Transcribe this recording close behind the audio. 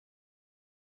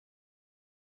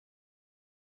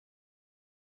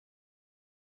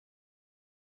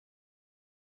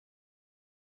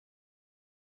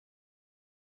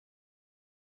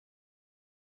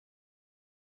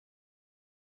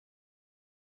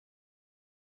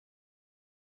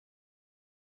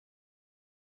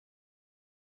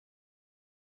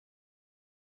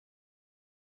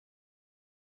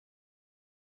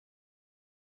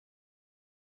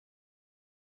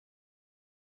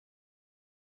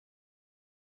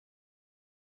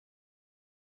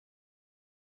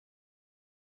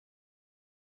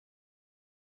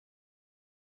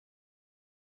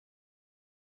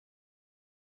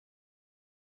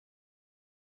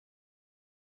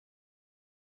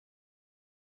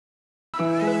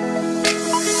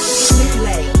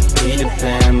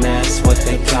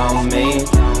they call me.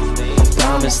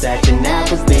 Promise that you'll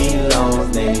never be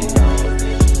lonely.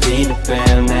 Peter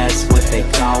Pan, that's what they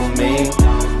call me.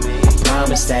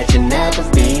 Promise that you'll never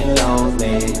be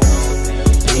lonely.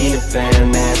 Peter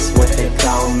Pan, that's what they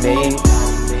call me.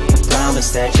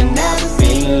 Promise that you'll never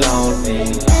be lonely.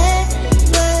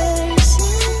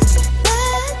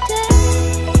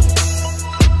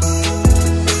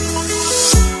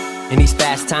 In these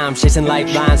fast times, chasing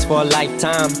lifelines for a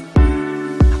lifetime.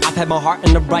 I've had my heart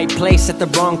in the right place at the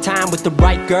wrong time with the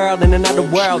right girl in another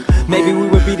world. Maybe we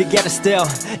would be together still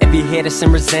if you hear this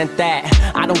and resent that.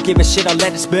 I don't give a shit, I'll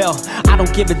let it spill. I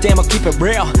don't give a damn, I'll keep it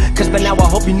real. Cause by now I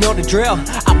hope you know the drill.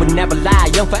 I would never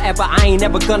lie, young forever, I ain't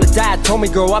never gonna die. Told me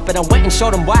grow up and I went and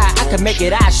showed them why I could make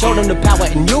it. I showed them the power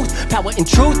in youth, power in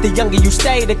truth. The younger you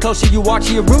stay, the closer you are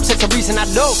to your roots. That's the reason I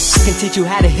know I can teach you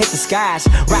how to hit the skies,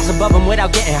 rise above them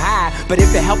without getting high. But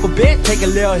if it help a bit, take a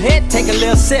little hit, take a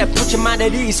little sip. Put your mind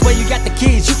at ease, swear you got the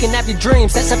keys. You can have your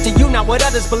dreams, that's up to you, not what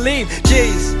others believe.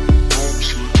 Jeez,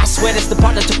 I swear that's the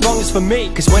part that took longest for me.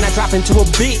 Cause when I drop into a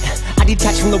beat, I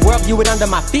detach from the world, view it under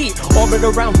my feet. Orbit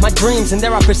around my dreams, and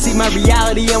there I perceive my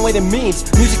reality and what it means.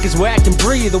 Music is where I can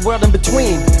breathe, the world in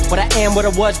between. What I am, what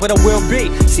I was, what I will be.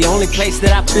 It's the only place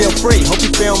that I feel free, hope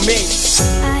you feel me.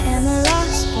 I am a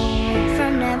lost boy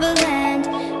from Neverland,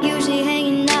 usually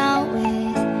hanging out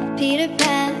with Peter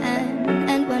Pan.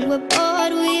 And when we're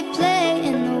bored we play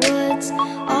in the woods,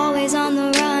 always on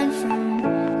the run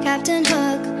from Captain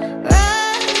Hook.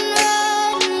 Run,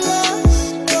 run,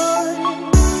 lost boy,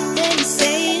 they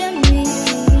say to me,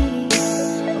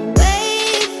 away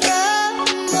from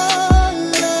all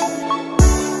of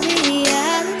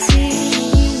reality.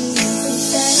 They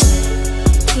say,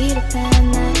 Peter Pan,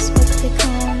 that's what they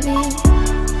call me.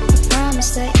 I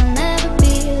promise that you'll never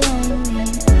be lonely.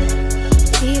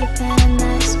 Peter Pan,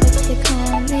 that's what they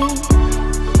call me.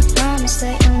 I promise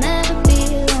that you'll never be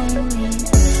lonely.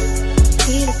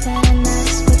 Peter Pan,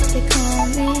 that's what they call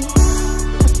me.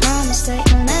 I promise that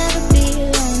you'll never be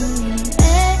lonely.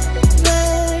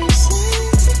 Ever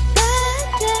since that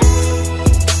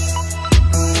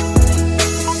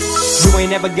day. You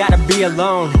ain't never gotta be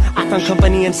alone. I found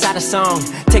company inside a song.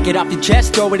 Take it off your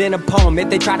chest, throw it in a poem. If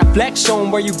they try to flex, show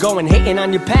them where you going. Hating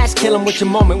on your past, kill them with your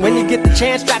moment. When you get the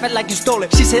chance, drive it like you stole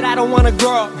it. She said I don't wanna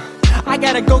grow up, I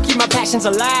gotta go keep my passions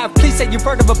alive. Please say you've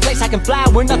heard of a place I can fly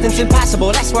where nothing's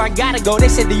impossible. That's where I gotta go. They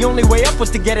said the only way up was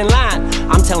to get in line.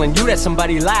 I'm telling you that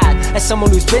somebody lied. As someone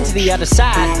who's been to the other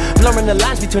side, blurring the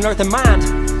lines between earth and mind.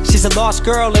 She's a lost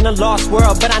girl in a lost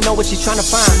world, but I know what she's trying to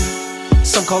find.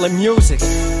 Some call it music,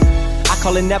 I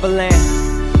call it Neverland,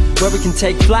 where we can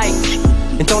take flight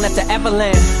and don't have to ever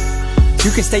land.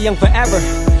 You can stay young forever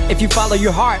if you follow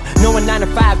your heart. No 9 to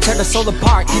 5, tear the soul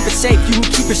apart. Keep it safe, you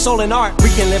can keep your soul in art. We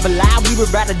can live alive, we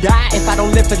would rather die. If I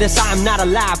don't live for this, I am not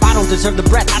alive. I don't deserve the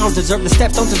breath, I don't deserve the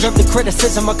steps, don't deserve the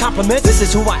criticism or compliments. This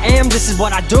is who I am, this is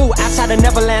what I do. Outside of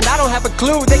Neverland, I don't have a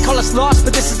clue. They call us lost,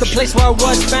 but this is the place where I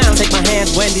was found. Take my hand,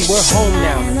 Wendy, we're home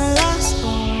now. I am a lost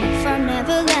boy from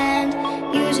Neverland,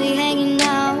 usually hanging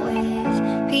out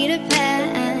with Peter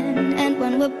Pan. And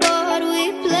when we're bored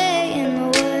we play in the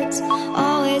woods,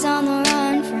 always on the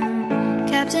run from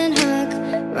Captain Hook.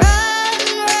 Run,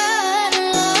 run,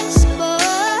 lost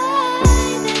boy,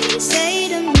 they say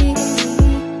to me,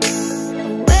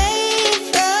 away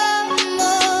from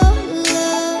all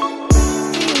of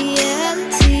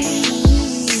reality.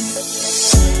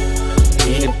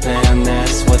 Peter Pan,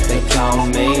 that's what they call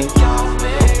me.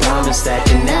 I promise that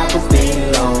you'll never be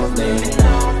lonely.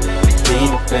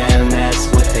 Peter Pan, that's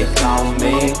what they call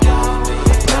me.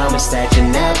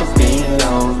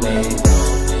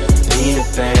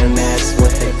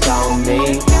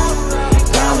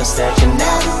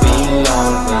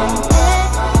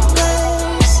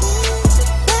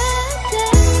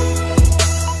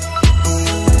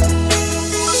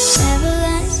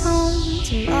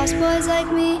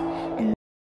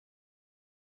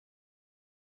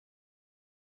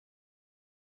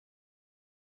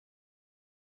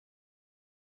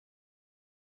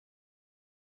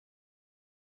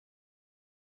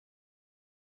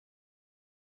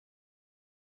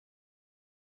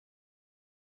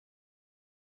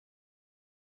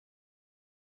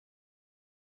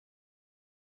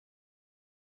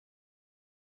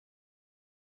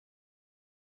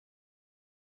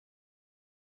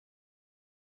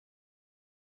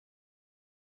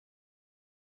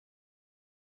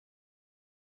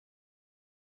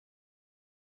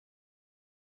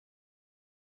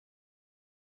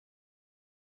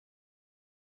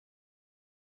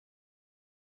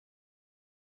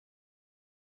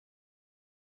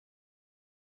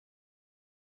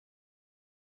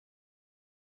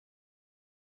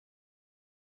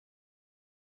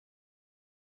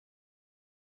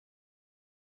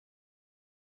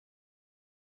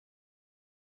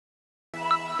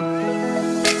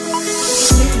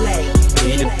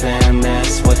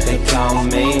 they call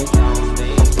me.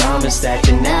 Promise that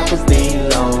you'll never be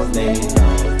lonely.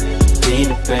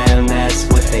 Peter Pan, that's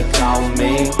what they call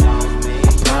me.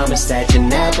 Promise that you'll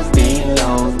never be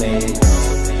lonely.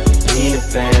 Peter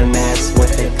Pan, that's what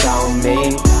they call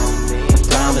me.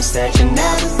 Promise that you'll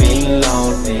never be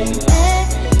lonely.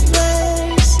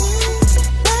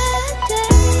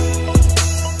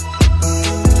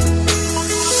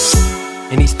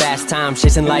 In these fast times,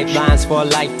 chasing lifelines for a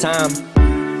lifetime.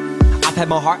 I've had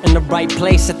my heart in the right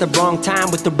place at the wrong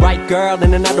time with the right girl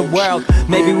in another world.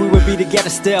 Maybe we would be together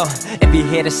still. If you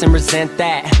hear this and resent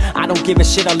that, I don't give a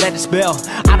shit, I'll let it spill.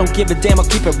 I don't give a damn, I'll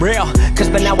keep it real. Cause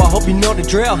by now I hope you know the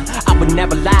drill. I would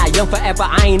never lie, young forever,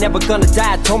 I ain't ever gonna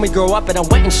die. Told me grow up and I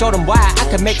went and showed them why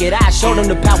I could make it. I showed them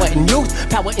the power in youth,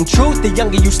 power in truth. The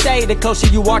younger you stay, the closer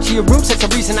you are to your roots. That's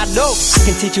the reason I know I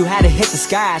can teach you how to hit the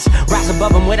skies, rise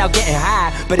above them without getting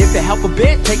high. But if it help a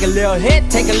bit, take a little hit,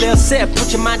 take a little sip.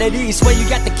 Put your mind at ease, swear you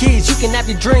got the keys. You can have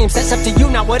your dreams, that's up to you,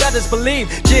 not what others believe.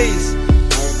 Jeez,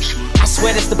 I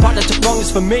swear that's the part that's the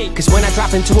wrongest for me. Cause when I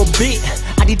drop into a beat,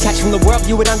 I detach from the world,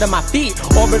 view it under my feet.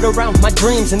 Orbit around my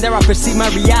dreams, and there I perceive my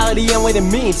reality and what it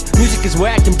means. Music is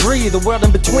where I can breathe, the world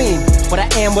in between. What I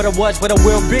am, what I was, what I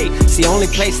will be. It's the only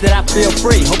place that I feel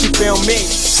free, hope you feel me.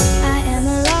 I am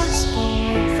a lost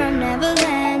boy from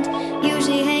Neverland,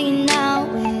 usually hanging out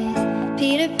with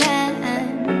Peter Pan.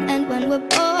 And when we're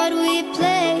bored we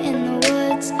play in the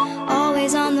woods,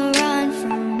 always on the run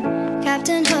from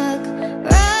Captain